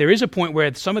saying there is a point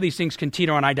where some of these things can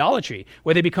teeter on idolatry,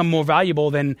 where they become more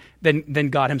valuable than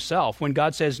God himself. When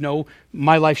God says, no,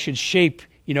 my life should shape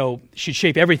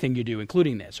everything you do,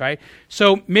 including this, right?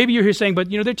 So maybe you're here saying,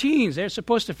 but, they're teens. They're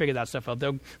supposed to figure that stuff out.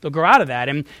 They'll grow out of that.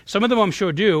 And some of them I'm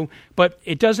sure do, but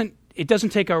it doesn't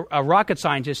take a rocket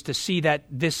scientist to see that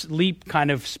this leap kind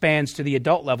of spans to the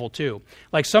adult level too.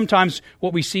 Like sometimes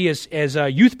what we see as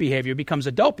youth behavior becomes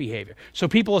adult behavior. So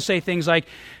people will say things like,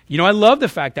 I love the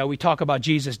fact that we talk about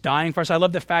Jesus dying for us. I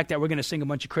love the fact that we're going to sing a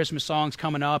bunch of Christmas songs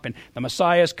coming up and the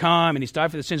Messiah's come and he's died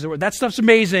for the sins of the world. That stuff's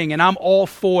amazing, and I'm all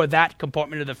for that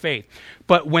compartment of the faith.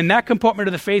 But when that compartment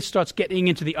of the faith starts getting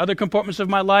into the other compartments of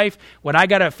my life, when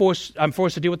I'm forced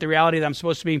to deal with the reality that I'm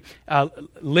supposed to be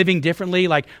living differently,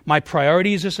 like my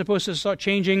priorities are supposed to start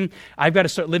changing. I've got to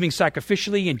start living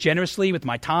sacrificially and generously with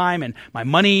my time and my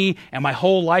money and my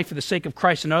whole life for the sake of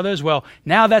Christ and others. Well,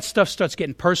 now that stuff starts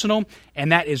getting personal,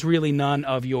 and that is really none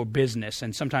of your business.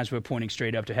 And sometimes we're pointing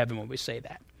straight up to heaven when we say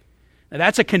that. Now,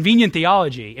 that's a convenient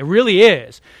theology. It really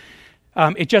is.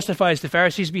 It justifies the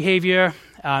Pharisees' behavior.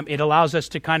 It allows us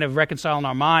to kind of reconcile in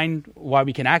our mind why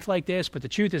we can act like this, but the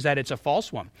truth is that it's a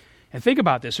false one. And think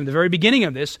about this. From the very beginning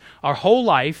of this, our whole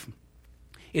life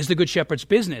is the Good Shepherd's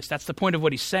business. That's the point of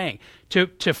what he's saying.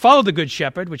 To follow the Good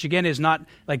Shepherd, which again is not,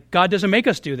 like, God doesn't make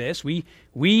us do this. We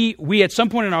at some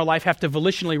point in our life have to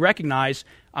volitionally recognize,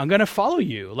 I'm going to follow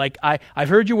you. Like, I've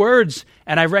heard your words,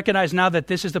 and I recognize now that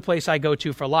this is the place I go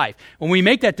to for life. When we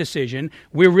make that decision,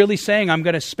 we're really saying, I'm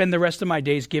going to spend the rest of my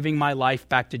days giving my life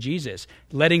back to Jesus,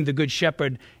 letting the Good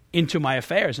Shepherd into my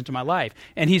affairs, into my life.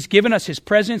 And he's given us his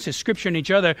presence, his scripture, and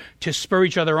each other to spur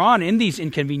each other on in these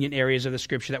inconvenient areas of the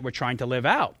scripture that we're trying to live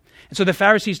out. And so the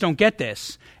Pharisees don't get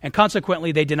this, and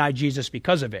consequently they deny Jesus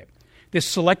because of it. This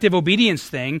selective obedience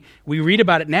thing, we read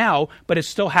about it now, but it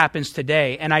still happens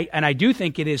today. And I do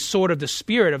think it is sort of the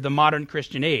spirit of the modern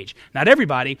Christian age. Not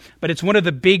everybody, but it's one of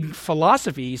the big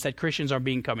philosophies that Christians are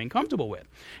becoming comfortable with.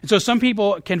 And so some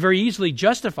people can very easily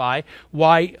justify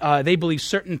why they believe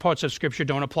certain parts of Scripture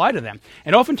don't apply to them.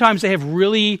 And oftentimes they have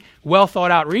really well thought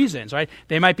out reasons, right?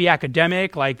 They might be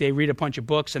academic, like they read a bunch of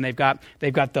books and they've got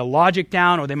the logic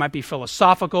down, or they might be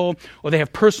philosophical, or they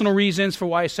have personal reasons for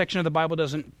why a section of the Bible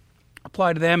doesn't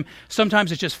apply to them.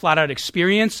 Sometimes it's just flat out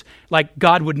experience. Like,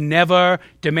 God would never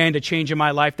demand a change in my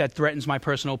life that threatens my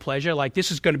personal pleasure. Like, this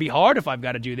is going to be hard if I've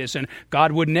got to do this, and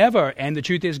God would never. And the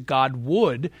truth is, God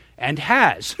would and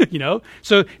has,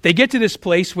 So they get to this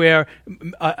place where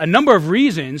a number of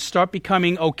reasons start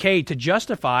becoming okay to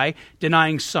justify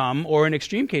denying some, or in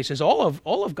extreme cases, all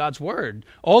of God's word,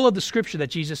 all of the scripture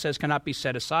that Jesus says cannot be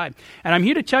set aside. And I'm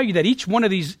here to tell you that each one of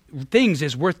these things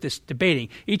is worth this debating.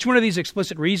 Each one of these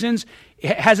explicit reasons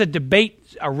has a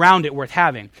debate around it worth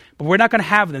having. But we're not going to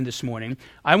have them this morning.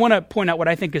 I want to point out what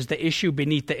I think is the issue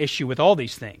beneath the issue with all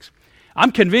these things.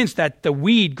 I'm convinced that the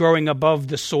weed growing above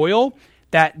the soil,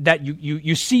 that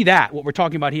you see that, what we're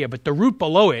talking about here, but the root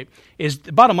below it is,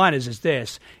 the bottom line is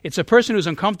this: it's a person who's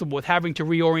uncomfortable with having to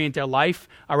reorient their life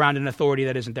around an authority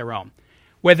that isn't their own.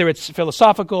 Whether it's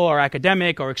philosophical or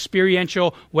academic or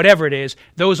experiential, whatever it is,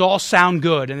 those all sound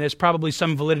good, and there's probably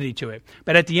some validity to it.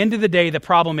 But at the end of the day, the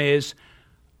problem is,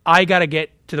 I got to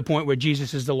get to the point where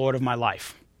Jesus is the Lord of my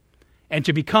life. And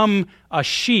to become a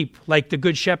sheep, like the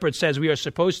Good Shepherd says we are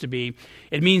supposed to be,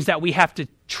 it means that we have to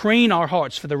train our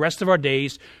hearts for the rest of our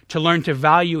days to learn to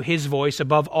value his voice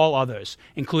above all others,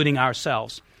 including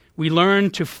ourselves. We learn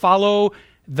to follow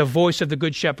the voice of the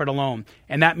Good Shepherd alone.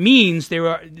 And that means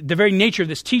the very nature of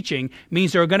this teaching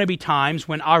means there are going to be times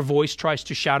when our voice tries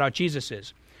to shout out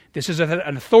Jesus's. This is an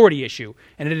authority issue,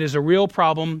 and it is a real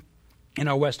problem in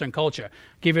our Western culture.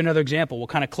 I'll give you another example. We'll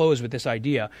kind of close with this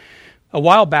idea. A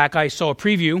while back, I saw a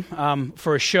preview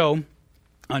for a show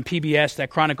on PBS that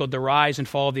chronicled the rise and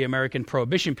fall of the American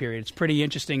Prohibition period. It's a pretty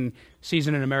interesting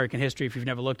season in American history. If you've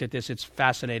never looked at this, it's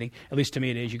fascinating. At least to me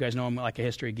it is. You guys know I'm like a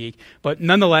history geek. But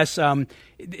nonetheless,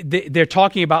 they're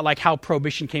talking about like how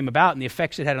Prohibition came about and the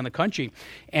effects it had on the country.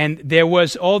 And there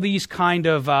was all these kind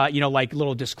of, like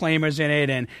little disclaimers in it,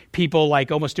 and people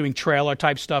like almost doing trailer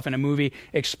type stuff in a movie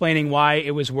explaining why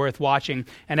it was worth watching.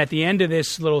 And at the end of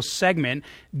this little segment,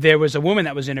 there was a woman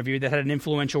that was interviewed that had an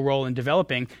influential role in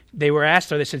developing. They were asked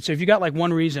her, they said, so if you got like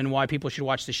one reason why people should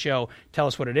watch the show, tell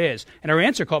us what it is. And her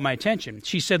answer caught my attention.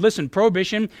 She said, listen,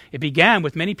 Prohibition, it began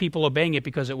with many people obeying it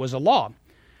because it was a law.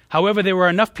 However, there were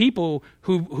enough people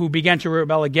who began to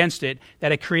rebel against it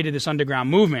that it created this underground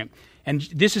movement. And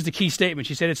this is the key statement.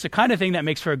 She said, it's the kind of thing that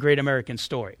makes for a great American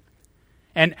story.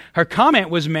 And her comment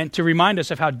was meant to remind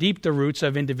us of how deep the roots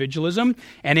of individualism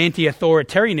and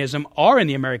anti-authoritarianism are in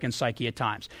the American psyche at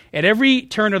times. At every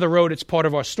turn of the road, it's part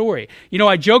of our story.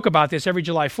 I joke about this every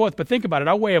July 4th, but think about it.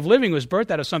 Our way of living was birthed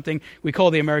out of something we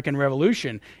call the American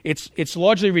Revolution. It's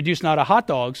largely reduced now to hot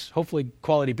dogs, hopefully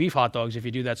quality beef hot dogs if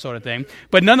you do that sort of thing.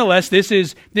 But nonetheless, this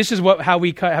is how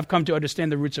we have come to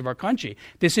understand the roots of our country.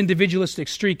 This individualistic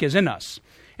streak is in us.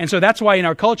 And so that's why in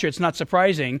our culture it's not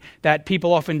surprising that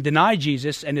people often deny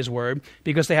Jesus and his word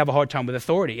because they have a hard time with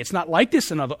authority. It's not like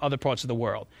this in other parts of the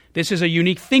world. This is a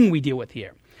unique thing we deal with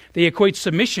here. They equate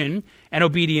submission and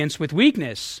obedience with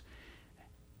weakness.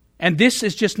 And this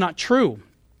is just not true.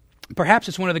 Perhaps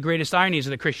it's one of the greatest ironies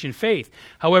of the Christian faith.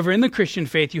 However, in the Christian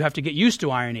faith, you have to get used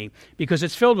to irony because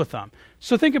it's filled with them.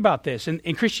 So think about this.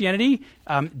 In Christianity,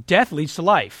 death leads to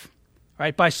life.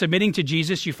 Right? By submitting to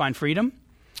Jesus, you find freedom.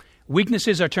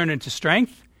 Weaknesses are turned into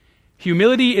strength.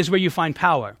 Humility is where you find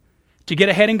power. To get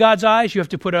ahead in God's eyes, you have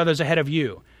to put others ahead of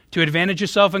you. To advantage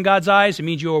yourself in God's eyes, it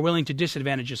means you are willing to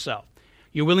disadvantage yourself.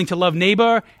 You're willing to love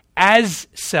neighbor as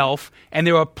self. And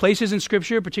there are places in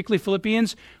Scripture, particularly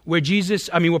Philippians, where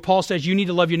Paul says you need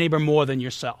to love your neighbor more than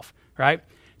yourself, right?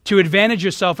 To advantage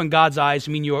yourself in God's eyes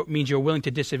means you're willing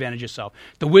to disadvantage yourself.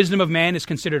 The wisdom of man is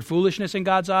considered foolishness in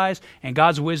God's eyes, and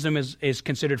God's wisdom is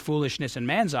considered foolishness in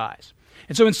man's eyes.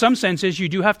 And so in some senses, you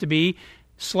do have to be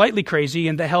slightly crazy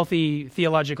in the healthy,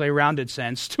 theologically rounded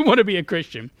sense to want to be a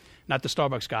Christian. Not the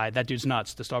Starbucks guy. That dude's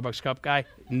nuts. The Starbucks cup guy,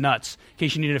 nuts. In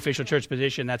case you need an official church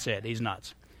position, that's it. He's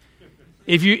nuts.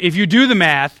 If you do the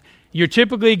math, you're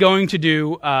typically going to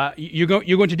do you're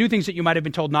going to do things that you might have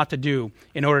been told not to do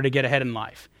in order to get ahead in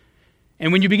life.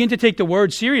 And when you begin to take the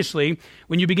word seriously,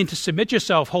 when you begin to submit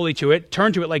yourself wholly to it,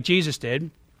 turn to it like Jesus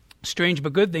did, strange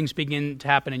but good things begin to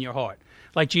happen in your heart.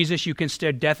 Like Jesus, you can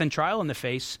stare death and trial in the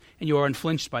face, and you are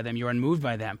unflinched by them, you are unmoved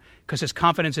by them, because his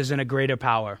confidence is in a greater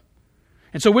power.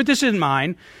 And so with this in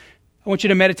mind, I want you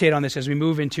to meditate on this as we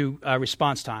move into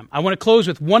response time. I want to close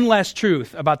with one last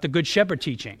truth about the Good Shepherd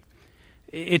teaching.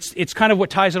 It's kind of what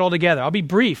ties it all together. I'll be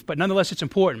brief, but nonetheless it's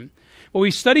important. What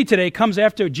we studied today comes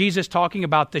after Jesus talking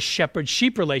about the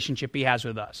shepherd-sheep relationship he has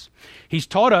with us. He's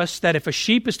taught us that if a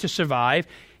sheep is to survive,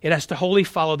 it has to wholly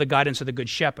follow the guidance of the Good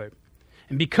Shepherd.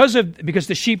 And because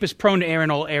the sheep is prone to err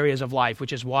in all areas of life,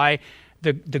 which is why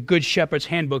the Good Shepherd's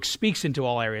handbook speaks into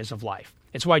all areas of life.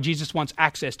 It's why Jesus wants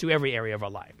access to every area of our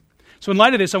life. So in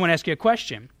light of this, I want to ask you a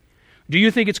question. Do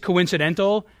you think it's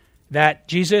coincidental that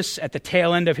Jesus, at the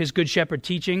tail end of his Good Shepherd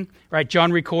teaching, right,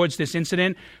 John records this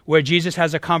incident where Jesus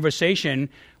has a conversation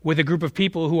with a group of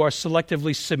people who are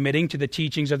selectively submitting to the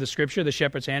teachings of the Scripture, the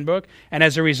Shepherd's Handbook, and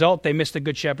as a result, they miss the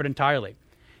Good Shepherd entirely.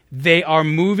 They are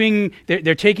moving,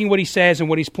 they're taking what he says and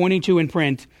what he's pointing to in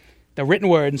print, the written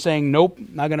word, and saying, nope,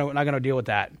 not gonna deal with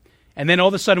that. And then all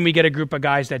of a sudden we get a group of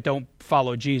guys that don't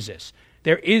follow Jesus.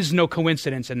 There is no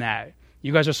coincidence in that.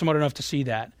 You guys are smart enough to see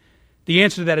that. The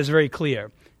answer to that is very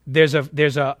clear. There's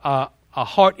a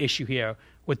heart issue here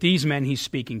with these men he's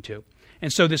speaking to.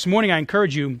 And so this morning I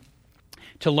encourage you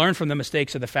to learn from the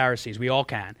mistakes of the Pharisees. We all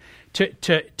can.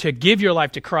 To give your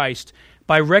life to Christ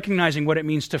by recognizing what it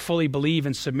means to fully believe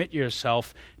and submit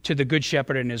yourself to the Good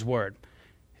Shepherd and his word.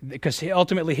 Because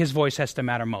ultimately his voice has to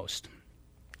matter most,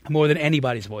 more than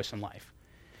anybody's voice in life.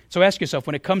 So ask yourself,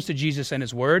 when it comes to Jesus and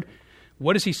his word,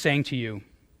 what is he saying to you,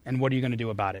 and what are you going to do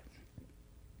about it?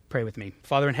 Pray with me.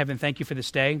 Father in heaven, thank you for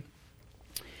this day.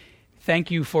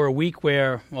 Thank you for a week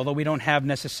where, although we don't have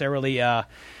necessarily a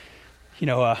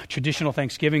traditional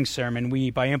Thanksgiving sermon,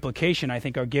 we, by implication, I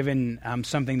think are given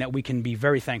something that we can be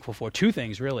very thankful for. Two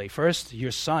things, really. First,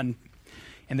 your Son,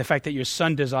 and the fact that your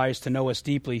Son desires to know us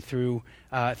deeply through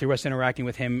us interacting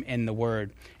with him in the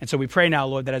Word. And so we pray now,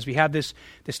 Lord, that as we have this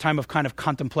time of kind of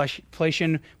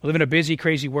contemplation, we live in a busy,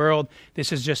 crazy world.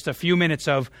 This is just a few minutes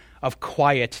of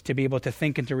quiet to be able to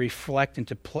think and to reflect and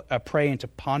to pray and to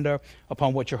ponder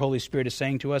upon what your Holy Spirit is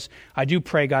saying to us. I do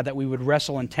pray, God, that we would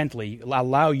wrestle intently,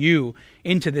 allow you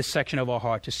into this section of our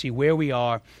heart to see where we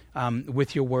are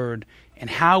with your Word and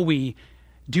how we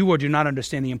do or do not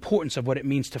understand the importance of what it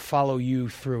means to follow you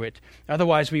through it.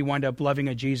 Otherwise, we wind up loving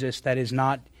a Jesus that is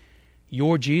not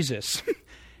your Jesus.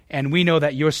 And we know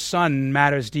that your Son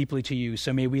matters deeply to you.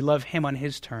 So may we love him on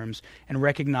his terms and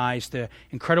recognize the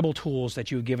incredible tools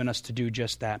that you have given us to do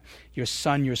just that. Your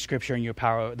Son, your Scripture, and your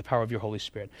power, the power of your Holy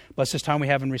Spirit. Bless this time we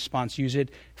have in response. Use it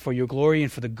for your glory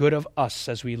and for the good of us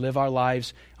as we live our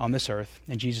lives on this earth.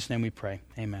 In Jesus' name we pray.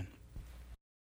 Amen.